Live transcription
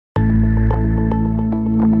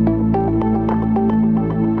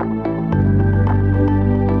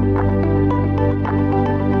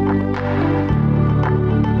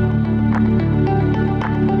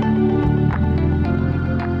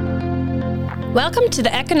Welcome to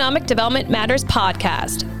the Economic Development Matters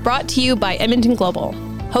podcast, brought to you by Edmonton Global,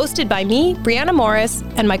 hosted by me, Brianna Morris,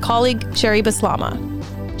 and my colleague, Sherry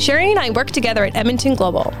Baslama. Sherry and I work together at Edmonton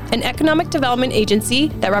Global, an economic development agency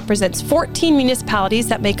that represents 14 municipalities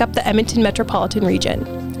that make up the Edmonton metropolitan region.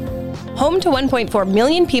 Home to 1.4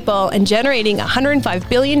 million people and generating $105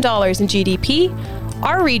 billion in GDP,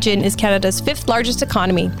 our region is Canada's fifth largest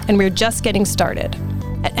economy, and we're just getting started.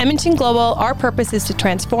 At Edmonton Global, our purpose is to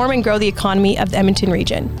transform and grow the economy of the Edmonton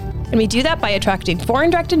region, and we do that by attracting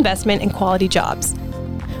foreign direct investment and quality jobs.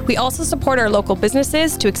 We also support our local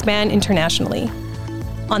businesses to expand internationally.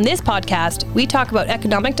 On this podcast, we talk about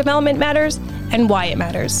economic development matters and why it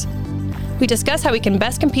matters. We discuss how we can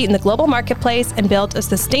best compete in the global marketplace and build a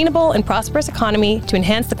sustainable and prosperous economy to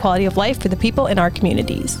enhance the quality of life for the people in our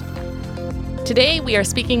communities. Today, we are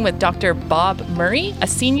speaking with Dr. Bob Murray, a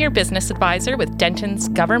senior business advisor with Denton's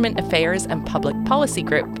Government Affairs and Public Policy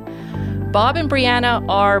Group. Bob and Brianna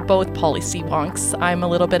are both policy wonks. I'm a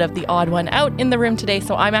little bit of the odd one out in the room today,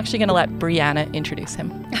 so I'm actually going to let Brianna introduce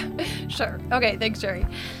him. Sure. Okay, thanks, Jerry.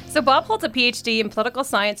 So Bob holds a PhD in political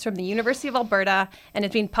science from the University of Alberta and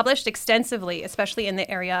has been published extensively, especially in the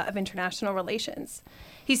area of international relations.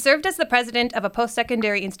 He's served as the president of a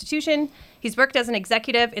post-secondary institution, he's worked as an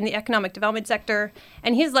executive in the economic development sector,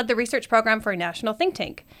 and he has led the research program for a national think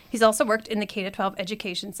tank. He's also worked in the K-12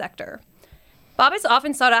 education sector. Bob is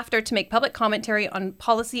often sought after to make public commentary on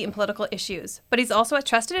policy and political issues, but he's also a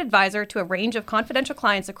trusted advisor to a range of confidential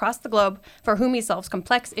clients across the globe for whom he solves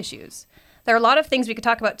complex issues. There are a lot of things we could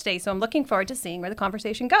talk about today, so I'm looking forward to seeing where the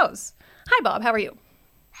conversation goes. Hi, Bob. How are you?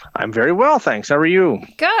 I'm very well, thanks. How are you?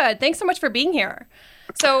 Good. Thanks so much for being here.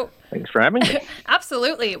 So, thanks for having me.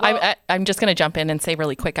 Absolutely. Well, I'm just going to jump in and say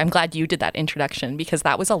really quick, I'm glad you did that introduction because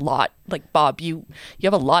that was a lot. Like, Bob, you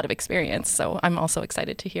have a lot of experience, so I'm also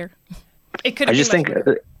excited to hear. It could. I just think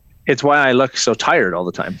it's why I look so tired all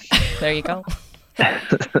the time. There you go.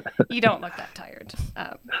 You don't look that tired.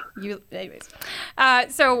 Anyways.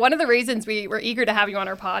 So one of the reasons we were eager to have you on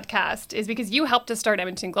our podcast is because you helped us start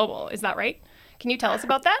Edmonton Global. Is that right? Can you tell us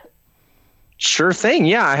about that? Sure thing.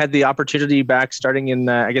 Yeah, I had the opportunity back starting in,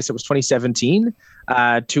 I guess it was 2017,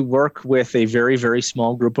 to work with a very, very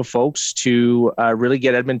small group of folks to really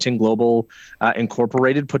get Edmonton Global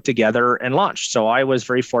incorporated, put together, and launched. So I was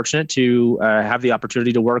very fortunate to have the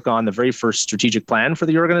opportunity to work on the very first strategic plan for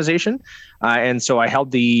the organization. And so I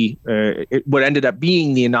held what ended up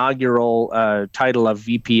being the inaugural title of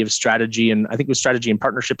VP of Strategy, and I think it was Strategy and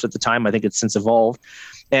Partnerships at the time. I think it's since evolved.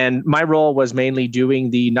 And my role was mainly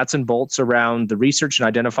doing the nuts and bolts around the research and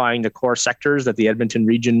identifying the core sectors that the Edmonton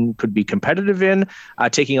region could be competitive in,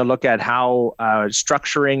 taking a look at how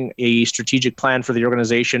structuring a strategic plan for the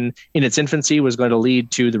organization in its infancy was going to lead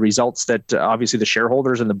to the results that obviously the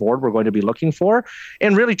shareholders and the board were going to be looking for,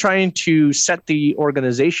 and really trying to set the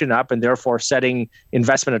organization up and therefore setting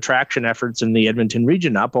investment attraction efforts in the Edmonton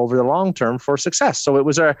region up over the long term for success. So it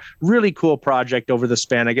was a really cool project over the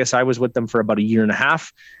span. I guess I was with them for about a year and a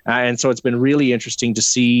half. And so it's been really interesting to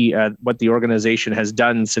see what the organization has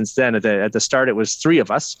done since then. At the start, it was three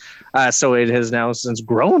of us. So it has now since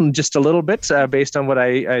grown just a little bit based on what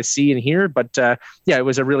I see and hear. But yeah, it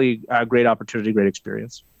was a really great opportunity, great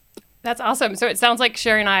experience. That's awesome. So it sounds like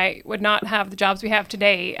Sherry and I would not have the jobs we have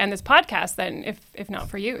today and this podcast then if not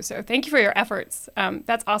for you. So thank you for your efforts.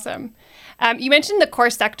 That's awesome. You mentioned the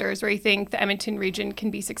core sectors where you think the Edmonton region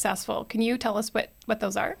can be successful. Can you tell us what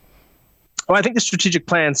those are? Well, I think the strategic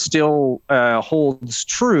plan still holds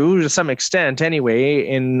true to some extent anyway,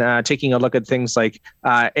 in taking a look at things like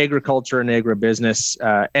agriculture and agribusiness,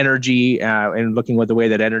 energy, and looking at the way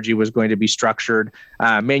that energy was going to be structured.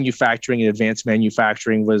 Manufacturing and advanced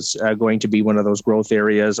manufacturing was going to be one of those growth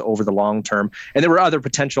areas over the long term. And there were other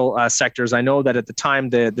potential sectors. I know that at the time,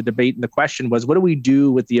 the debate and the question was, what do we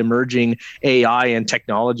do with the emerging AI and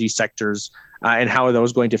technology sectors? And how are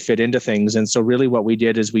those going to fit into things? And so really what we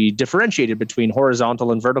did is we differentiated between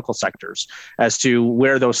horizontal and vertical sectors as to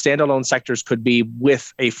where those standalone sectors could be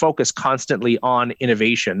with a focus constantly on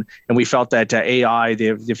innovation. And we felt that AI,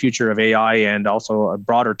 the future of AI and also a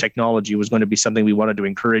broader technology was going to be something we wanted to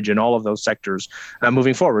encourage in all of those sectors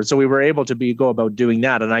moving forward. So we were able to go about doing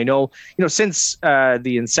that. And I know, since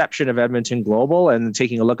the inception of Edmonton Global and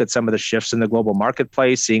taking a look at some of the shifts in the global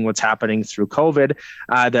marketplace, seeing what's happening through COVID,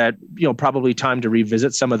 that, probably probably time to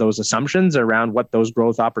revisit some of those assumptions around what those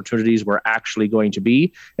growth opportunities were actually going to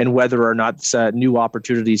be and whether or not new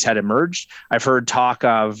opportunities had emerged. I've heard talk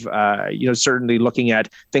of, certainly looking at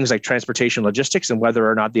things like transportation logistics and whether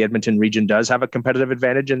or not the Edmonton region does have a competitive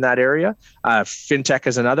advantage in that area. Fintech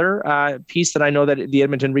is another piece that I know that the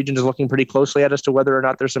Edmonton region is looking pretty closely at as to whether or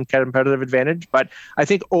not there's some competitive advantage. But I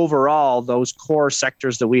think overall, those core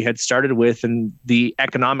sectors that we had started with and the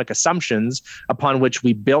economic assumptions upon which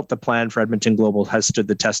we built the plan for Edmonton Global has stood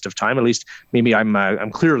the test of time. At least maybe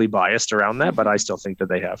I'm clearly biased around that, but I still think that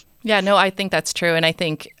they have. Yeah, no, I think that's true. And I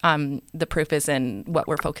think the proof is in what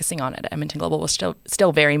we're focusing on at Edmonton Global. We're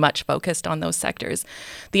still very much focused on those sectors.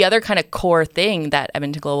 The other kind of core thing that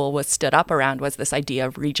Edmonton Global was stood up around was this idea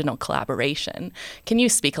of regional collaboration. Can you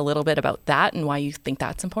speak a little bit about that and why you think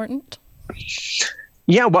that's important?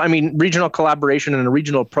 Yeah, well, I mean, regional collaboration and a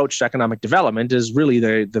regional approach to economic development is really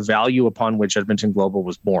the value upon which Edmonton Global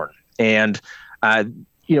was born. And, I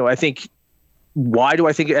think, why do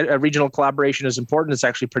I think a regional collaboration is important? It's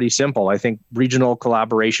actually pretty simple. I think regional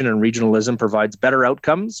collaboration and regionalism provides better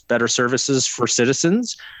outcomes, better services for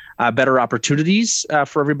citizens, better opportunities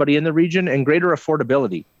for everybody in the region, and greater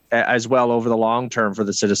affordability as well over the long term for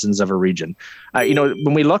the citizens of a region.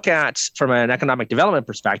 When we look at from an economic development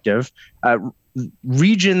perspective,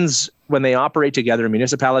 regions, when they operate together,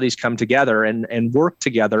 municipalities come together and work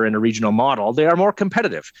together in a regional model, they are more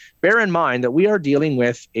competitive. Bear in mind that we are dealing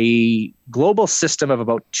with a global system of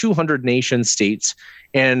about 200 nation states.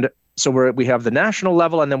 And so we have the national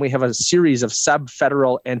level, and then we have a series of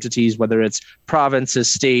sub-federal entities, whether it's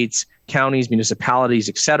provinces, states, counties, municipalities,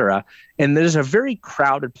 et cetera. And there's a very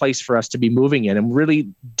crowded place for us to be moving in, and really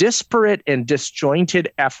disparate and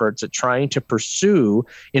disjointed efforts at trying to pursue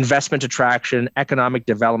investment attraction, economic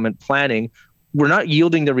development planning. We're not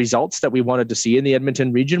yielding the results that we wanted to see in the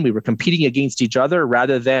Edmonton region. We were competing against each other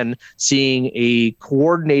rather than seeing a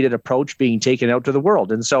coordinated approach being taken out to the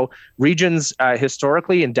world. And so regions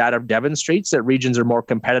historically, and data demonstrates that regions are more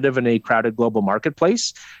competitive in a crowded global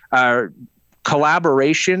marketplace.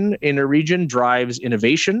 Collaboration in a region drives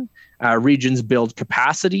innovation. Regions build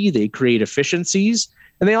capacity, they create efficiencies,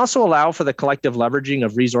 and they also allow for the collective leveraging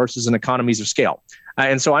of resources and economies of scale.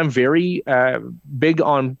 And so I'm very big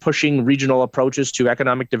on pushing regional approaches to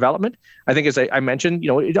economic development. I think, as I mentioned,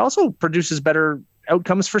 it also produces better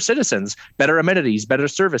outcomes for citizens, better amenities, better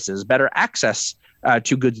services, better access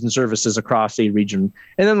to goods and services across a region.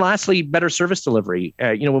 And then lastly, better service delivery.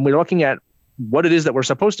 When we're looking at what it is that we're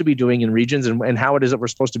supposed to be doing in regions and how it is that we're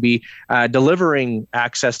supposed to be delivering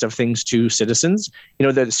access of things to citizens.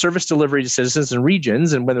 The service delivery to citizens in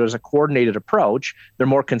regions, and when there's a coordinated approach, they're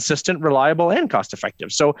more consistent, reliable, and cost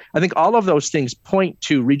effective. So I think all of those things point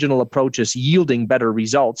to regional approaches yielding better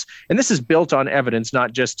results. And this is built on evidence,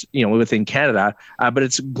 not just within Canada, but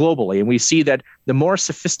it's globally. And we see that the more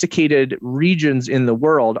sophisticated regions in the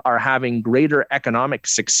world are having greater economic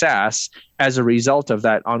success as a result of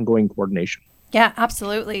that ongoing coordination. Yeah,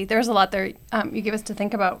 absolutely. There's a lot there you give us to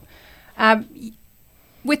think about.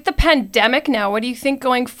 With the pandemic now, what do you think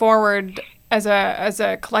going forward as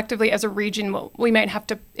a collectively, as a region, we might have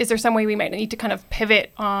to, is there some way we might need to kind of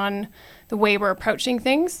pivot on the way we're approaching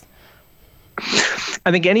things?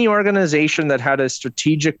 I think any organization that had a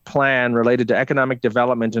strategic plan related to economic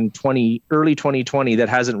development in early 2020 that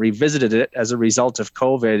hasn't revisited it as a result of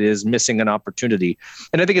COVID is missing an opportunity.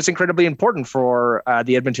 And I think it's incredibly important for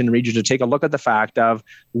the Edmonton region to take a look at the fact of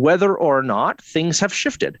whether or not things have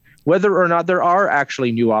shifted, whether or not there are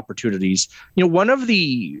actually new opportunities. One of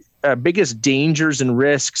the biggest dangers and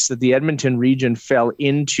risks that the Edmonton region fell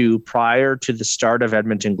into prior to the start of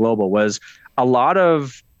Edmonton Global was a lot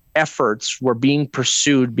of efforts were being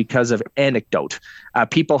pursued because of anecdote.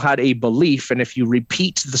 People had a belief, and if you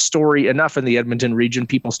repeat the story enough in the Edmonton region,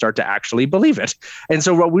 people start to actually believe it. And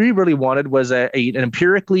so what we really wanted was an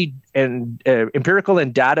empirical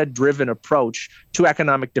and data-driven approach to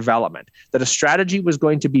economic development, that a strategy was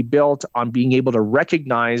going to be built on being able to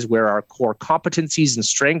recognize where our core competencies and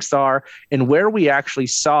strengths are, and where we actually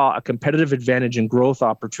saw a competitive advantage and growth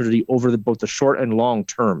opportunity over both the short and long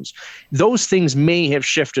terms. Those things may have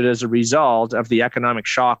shifted as a result of the economic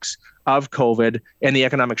shocks of COVID and the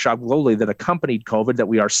economic shock globally that accompanied COVID that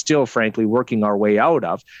we are still, frankly, working our way out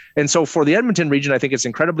of. And so for the Edmonton region, I think it's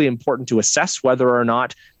incredibly important to assess whether or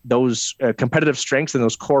not those competitive strengths and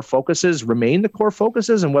those core focuses remain the core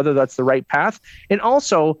focuses and whether that's the right path. And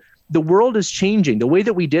also, the world is changing. The way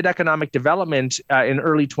that we did economic development in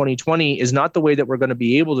early 2020 is not the way that we're going to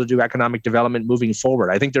be able to do economic development moving forward.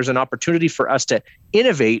 I think there's an opportunity for us to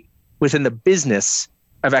innovate within the business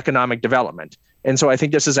of economic development. And so I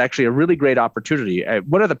think this is actually a really great opportunity.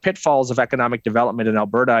 One of the pitfalls of economic development in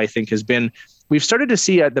Alberta, I think, has been we've started to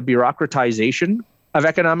see the bureaucratization of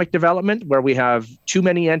economic development, where we have too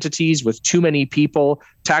many entities with too many people.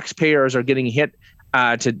 Taxpayers are getting hit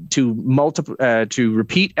to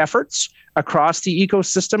repeat efforts across the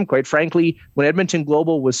ecosystem. Quite frankly, when Edmonton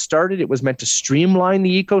Global was started, it was meant to streamline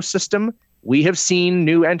the ecosystem. We have seen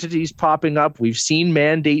new entities popping up. We've seen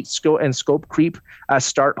mandate and scope creep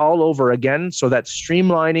start all over again. So that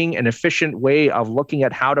streamlining and efficient way of looking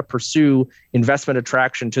at how to pursue investment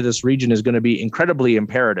attraction to this region is going to be incredibly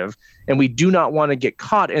imperative. And we do not want to get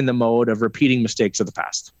caught in the mode of repeating mistakes of the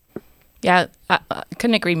past. Yeah, I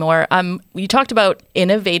couldn't agree more. You talked about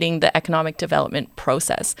innovating the economic development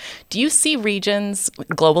process. Do you see regions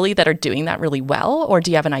globally that are doing that really well, or do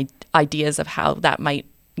you have ideas of how that might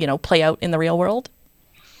play out in the real world?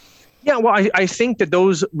 Yeah, well, I think that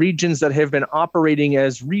those regions that have been operating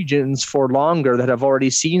as regions for longer, that have already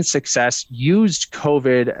seen success, used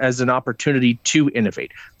COVID as an opportunity to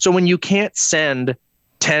innovate. So when you can't send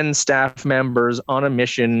 10 staff members on a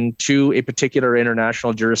mission to a particular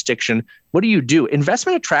international jurisdiction, what do?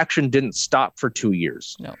 Investment attraction didn't stop for 2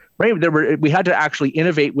 years. No. Right? We had to actually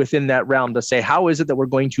innovate within that realm to say, how is it that we're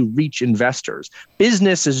going to reach investors?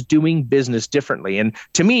 Business is doing business differently. And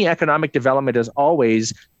to me, economic development is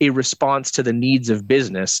always a response to the needs of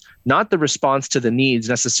business, not the response to the needs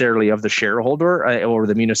necessarily of the shareholder or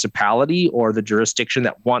the municipality or the jurisdiction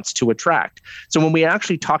that wants to attract. So when we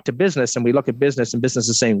actually talk to business and we look at business, and business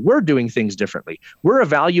is saying, we're doing things differently. We're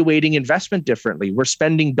evaluating investment differently. We're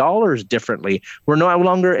spending dollars differently. We're no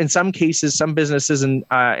longer, in some cases, some businesses and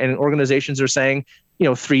organizations are saying,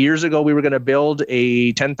 3 years ago, we were going to build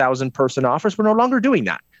a 10,000 person office. We're no longer doing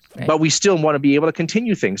that. Right. But we still want to be able to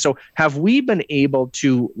continue things. So have we been able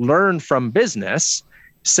to learn from business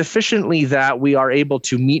sufficiently that we are able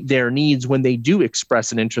to meet their needs when they do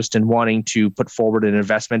express an interest in wanting to put forward an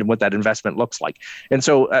investment and what that investment looks like? And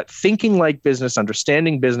so thinking like business,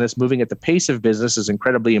 understanding business, moving at the pace of business is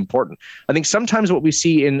incredibly important. I think sometimes what we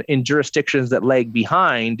see in jurisdictions that lag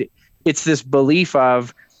behind, it's this belief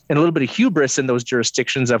of, and a little bit of hubris in those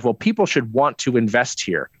jurisdictions of, well, people should want to invest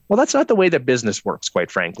here. Well, that's not the way that business works,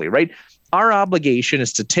 quite frankly, right? Our obligation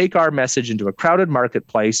is to take our message into a crowded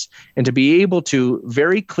marketplace and to be able to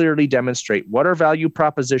very clearly demonstrate what our value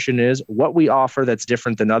proposition is, what we offer that's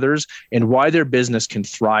different than others, and why their business can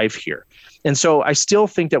thrive here. And so I still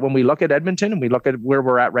think that when we look at Edmonton and we look at where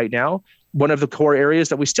we're at right now, one of the core areas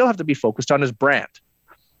that we still have to be focused on is brand.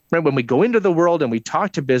 Right? When we go into the world and we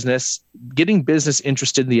talk to business, getting business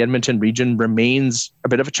interested in the Edmonton region remains a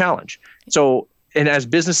bit of a challenge. So, and as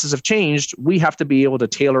businesses have changed, we have to be able to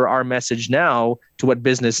tailor our message now to what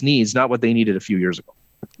business needs, not what they needed a few years ago.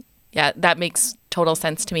 Yeah, that makes total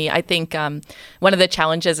sense to me. I think one of the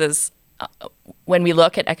challenges is when we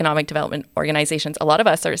look at economic development organizations, a lot of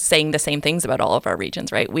us are saying the same things about all of our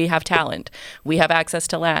regions, right? We have talent, we have access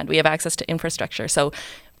to land, we have access to infrastructure. So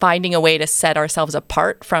finding a way to set ourselves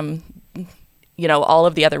apart from, all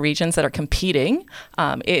of the other regions that are competing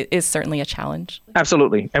is certainly a challenge.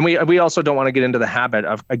 Absolutely. And we also don't want to get into the habit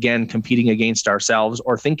of, again, competing against ourselves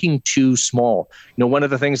or thinking too small. One of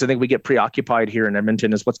the things I think we get preoccupied here in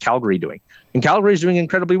Edmonton is what's Calgary doing? And Calgary is doing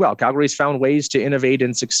incredibly well. Calgary's found ways to innovate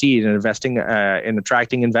and succeed in investing in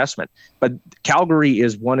attracting investment. But Calgary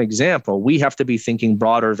is one example. We have to be thinking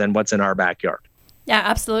broader than what's in our backyard. Yeah,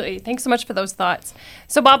 absolutely. Thanks so much for those thoughts.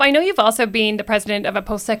 So, Bob, I know you've also been the president of a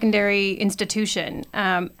post-secondary institution.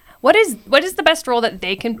 What is the best role that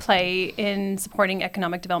they can play in supporting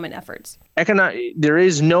economic development efforts? There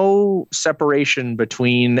is no separation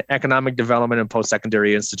between economic development and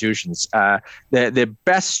post-secondary institutions. The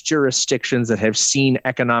best jurisdictions that have seen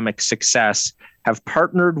economic success have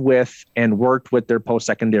partnered with and worked with their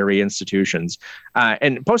post-secondary institutions.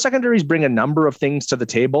 And post-secondaries bring a number of things to the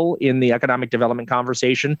table in the economic development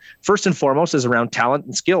conversation. First and foremost is around talent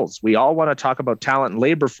and skills. We all want to talk about talent and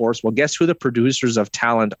labor force. Well, guess who the producers of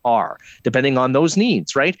talent are, depending on those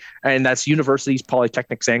needs, right? And that's universities,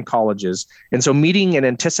 polytechnics, and colleges. And so meeting and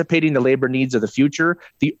anticipating the labor needs of the future,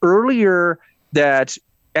 the earlier that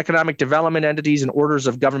economic development entities and orders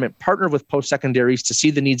of government partner with post-secondaries to see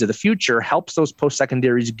the needs of the future, helps those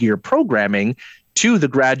post-secondaries gear programming to the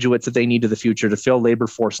graduates that they need to the future to fill labor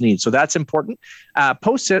force needs. So that's important.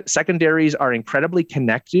 Post-secondaries are incredibly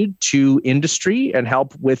connected to industry and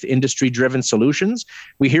help with industry-driven solutions.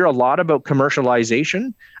 We hear a lot about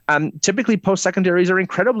commercialization. typically post-secondaries are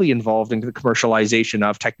incredibly involved in the commercialization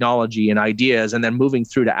of technology and ideas and then moving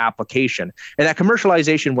through to application. And that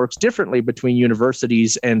commercialization works differently between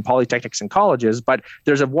universities and polytechnics and colleges, but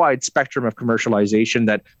there's a wide spectrum of commercialization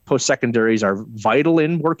that post-secondaries are vital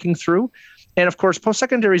in working through. And of course,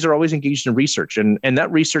 post-secondaries are always engaged in research, and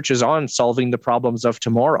that research is on solving the problems of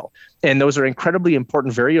tomorrow. And those are incredibly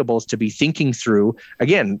important variables to be thinking through,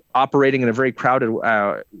 again, operating in a very crowded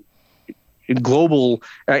global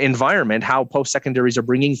environment, how post-secondaries are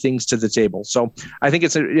bringing things to the table. So I think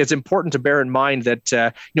it's important to bear in mind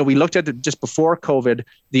that we looked at just before COVID,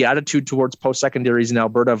 the attitude towards post-secondaries in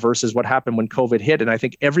Alberta versus what happened when COVID hit. And I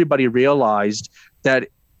think everybody realized that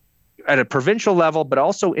at a provincial level, but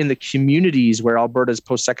also in the communities where Alberta's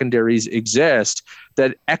post-secondaries exist,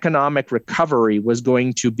 that economic recovery was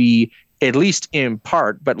going to be, at least in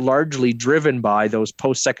part, but largely driven by those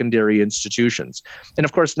post-secondary institutions. And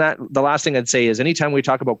of course, the last thing I'd say is anytime we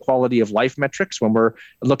talk about quality of life metrics, when we're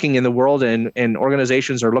looking in the world and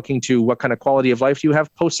organizations are looking to what kind of quality of life do you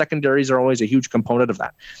have, post-secondaries are always a huge component of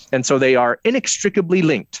that. And so they are inextricably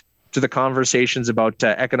linked to the conversations about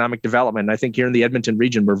economic development. And I think here in the Edmonton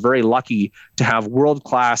region, we're very lucky to have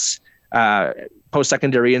world-class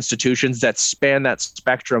post-secondary institutions that span that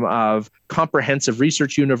spectrum of comprehensive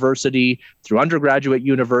research university through undergraduate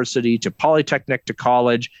university to polytechnic to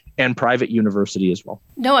college and private university as well.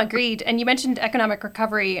 No, agreed. And you mentioned economic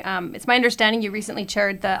recovery. It's my understanding you recently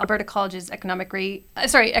chaired the Alberta College's Economic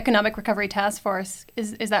Recovery Task Force.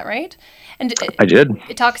 Is that right? And I did.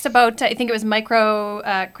 It talks about, I think it was micro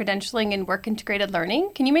credentialing and work integrated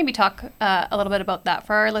learning. Can you maybe talk a little bit about that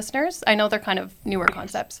for our listeners? I know they're kind of newer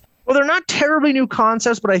concepts. Well, they're not terribly new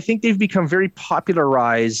concepts, but I think they've become very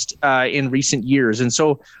popularized in recent years. And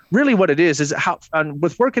so really what it is how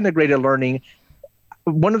with work integrated learning,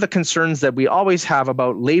 one of the concerns that we always have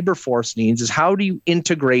about labor force needs is how do you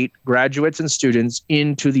integrate graduates and students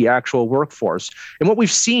into the actual workforce? And what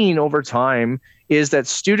we've seen over time is that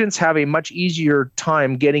students have a much easier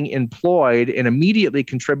time getting employed and immediately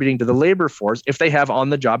contributing to the labor force if they have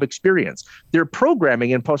on-the-job experience. Their programming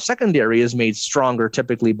in post-secondary is made stronger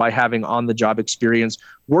typically by having on-the-job experience,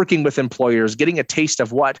 working with employers, getting a taste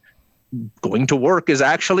of what going to work is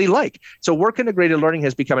actually like. So work integrated learning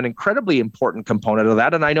has become an incredibly important component of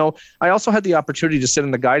that. And I know I also had the opportunity to sit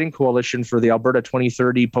in the guiding coalition for the Alberta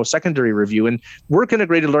 2030 post-secondary review, and work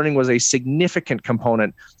integrated learning was a significant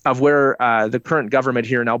component of where the current government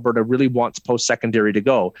here in Alberta really wants post-secondary to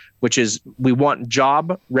go, which is we want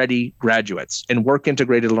job-ready graduates, and work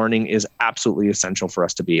integrated learning is absolutely essential for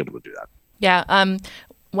us to be able to do that. Yeah.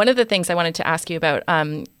 One of the things I wanted to ask you about,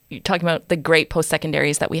 talking about the great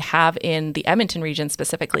post-secondaries that we have in the Edmonton region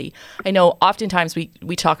specifically. I know oftentimes we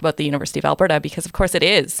talk about the University of Alberta because, of course, it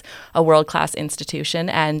is a world-class institution.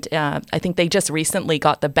 And I think they just recently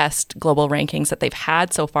got the best global rankings that they've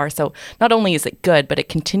had so far. So not only is it good, but it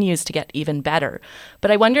continues to get even better.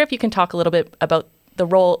 But I wonder if you can talk a little bit about the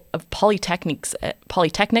role of polytechnics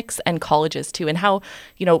and colleges too, and how,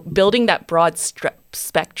 building that broad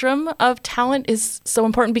spectrum of talent is so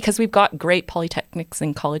important because we've got great polytechnics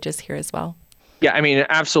and colleges here as well. Yeah, I mean,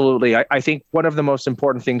 absolutely. I think one of the most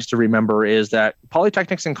important things to remember is that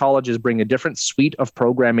polytechnics and colleges bring a different suite of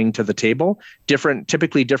programming to the table,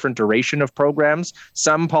 typically different duration of programs.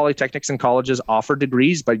 Some polytechnics and colleges offer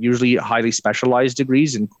degrees, but usually highly specialized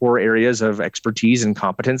degrees in core areas of expertise and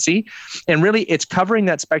competency. And really, it's covering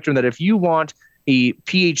that spectrum that if you want a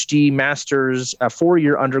PhD, master's, a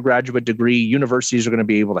 4-year undergraduate degree, universities are going to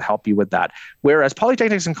be able to help you with that. Whereas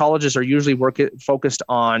polytechnics and colleges are usually focused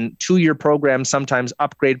on 2-year programs, sometimes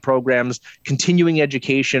upgrade programs, continuing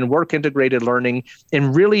education, work integrated learning,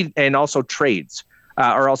 and also trades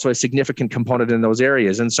are also a significant component in those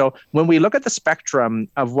areas. And so when we look at the spectrum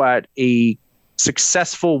of what a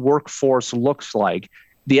successful workforce looks like,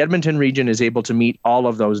 the Edmonton region is able to meet all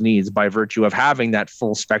of those needs by virtue of having that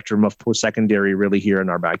full spectrum of post-secondary really here in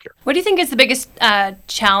our backyard. What do you think is the biggest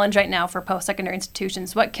challenge right now for post-secondary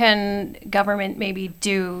institutions? What can government maybe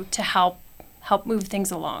do to help move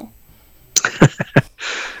things along?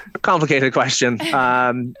 Complicated question.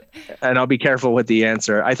 And I'll be careful with the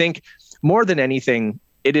answer. I think more than anything,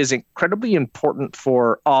 it is incredibly important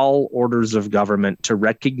for all orders of government to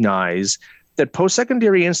recognize that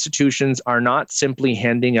post-secondary institutions are not simply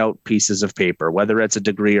handing out pieces of paper, whether it's a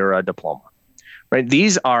degree or a diploma, right?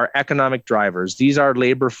 These are economic drivers. These are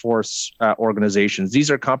labor force organizations.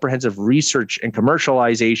 These are comprehensive research and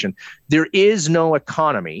commercialization. There is no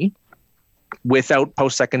economy without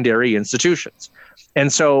post-secondary institutions.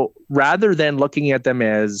 And so rather than looking at them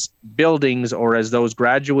as buildings or as those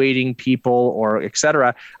graduating people or et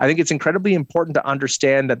cetera, I think it's incredibly important to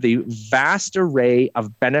understand that the vast array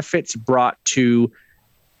of benefits brought to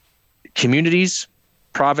communities,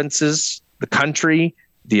 provinces, the country,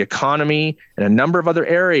 the economy, and a number of other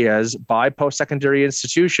areas by post-secondary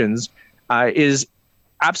institutions is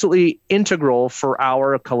absolutely integral for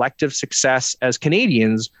our collective success as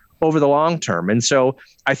Canadians over the long term. And so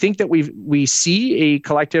I think that we see a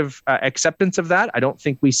collective acceptance of that. I don't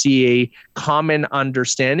think we see a common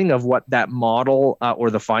understanding of what that model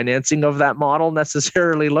or the financing of that model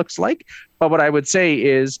necessarily looks like. But what I would say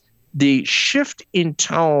is the shift in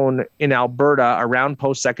tone in Alberta around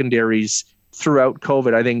post-secondaries throughout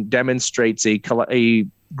COVID, I think demonstrates a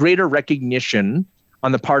greater recognition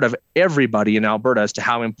on the part of everybody in Alberta as to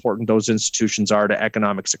how important those institutions are to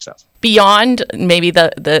economic success. Beyond maybe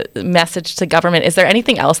the message to government, is there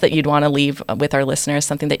anything else that you'd want to leave with our listeners,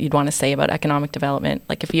 something that you'd want to say about economic development?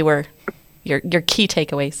 Like if you were, your key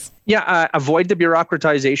takeaways? Yeah, avoid the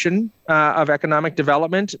bureaucratization of economic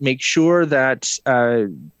development. Make sure that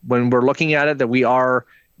when we're looking at it, that we are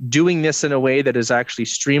doing this in a way that is actually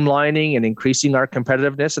streamlining and increasing our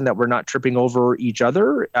competitiveness, and that we're not tripping over each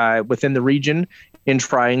other within the region in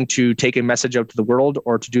trying to take a message out to the world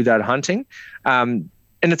or to do that hunting. And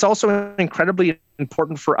it's also incredibly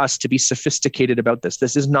important for us to be sophisticated about this.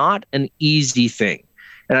 This is not an easy thing.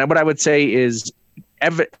 And what I would say is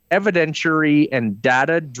evidentiary and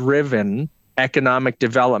data-driven economic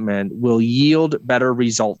development will yield better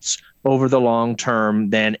results over the long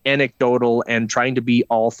term than anecdotal and trying to be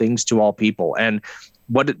all things to all people. And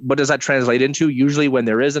what does that translate into? Usually when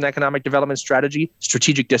there is an economic development strategy,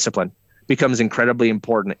 strategic discipline becomes incredibly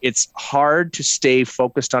important. It's hard to stay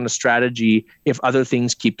focused on a strategy if other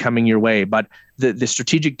things keep coming your way, but the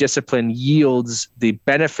strategic discipline yields the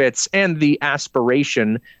benefits and the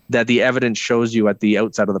aspiration that the evidence shows you at the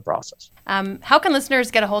outset of the process. How can listeners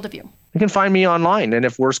get a hold of you? They can find me online, and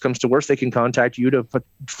if worse comes to worse, they can contact you to put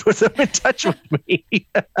them in touch with me.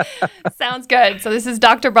 Sounds good. So this is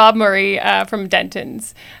Dr. Bob Murray from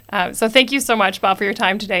Dentons. So thank you so much, Bob, for your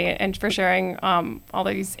time today and for sharing all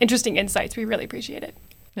these interesting insights. We really appreciate it.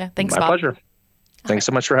 Yeah, thanks, Bob. My pleasure. Thanks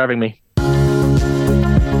so much for having me.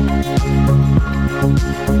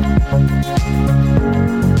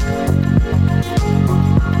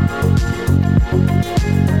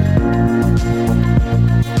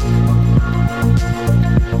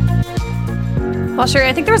 Well, Sherry,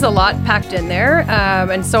 I think there was a lot packed in there,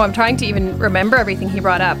 and so I'm trying to even remember everything he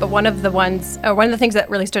brought up. But one of the things that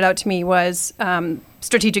really stood out to me was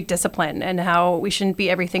strategic discipline and how we shouldn't be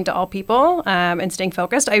everything to all people and staying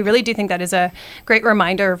focused. I really do think that is a great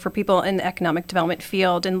reminder for people in the economic development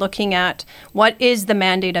field and looking at what is the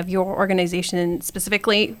mandate of your organization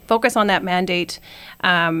specifically, focus on that mandate,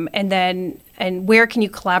 and where can you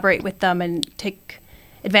collaborate with them and take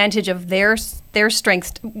advantage of their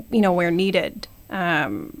strengths, where needed.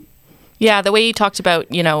 The way you talked about,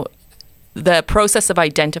 the process of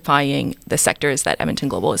identifying the sectors that Edmonton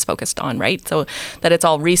Global is focused on, right? So that it's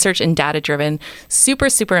all research and data driven, super,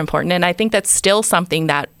 super important. And I think that's still something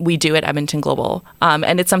that we do at Edmonton Global.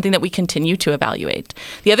 And it's something that we continue to evaluate.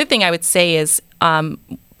 The other thing I would say is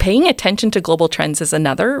paying attention to global trends is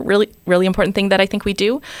another really, really important thing that I think we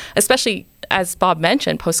do, especially as Bob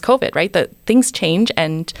mentioned, post-COVID, right? That things change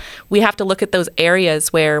and we have to look at those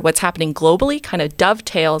areas where what's happening globally kind of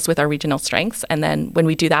dovetails with our regional strengths. And then when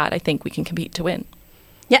we do that, I think we can compete to win.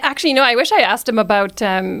 Yeah, actually, I wish I asked him about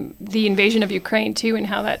the invasion of Ukraine too and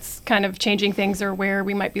how that's kind of changing things or where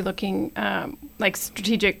we might be looking like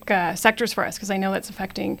strategic sectors for us, because I know that's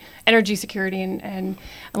affecting energy security and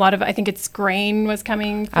a lot of, I think it's grain was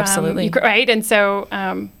coming from Absolutely. Ukraine, right? And so,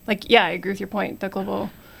 I agree with your point, the global...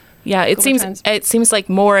 Yeah, it seems like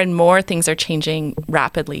more and more things are changing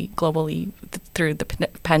rapidly globally through the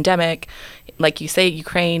pandemic. Like you say,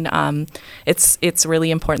 Ukraine. It's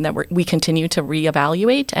really important that we continue to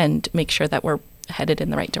reevaluate and make sure that we're headed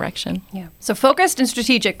in the right direction. Yeah. So focused and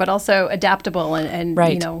strategic, but also adaptable and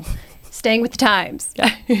right. Staying with the times.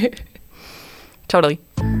 Yeah. Totally.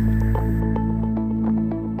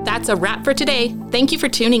 That's a wrap for today. Thank you for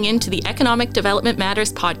tuning in to the Economic Development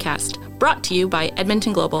Matters podcast, brought to you by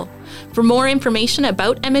Edmonton Global. For more information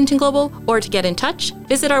about Edmonton Global or to get in touch,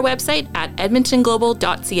 visit our website at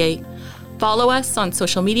edmontonglobal.ca. Follow us on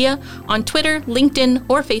social media, on Twitter, LinkedIn,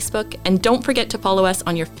 or Facebook, and don't forget to follow us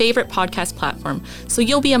on your favorite podcast platform so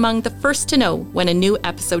you'll be among the first to know when a new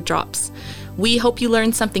episode drops. We hope you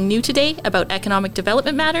learned something new today about economic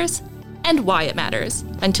development matters and why it matters.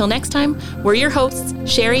 Until next time, we're your hosts,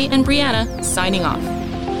 Sherry and Brianna, signing off.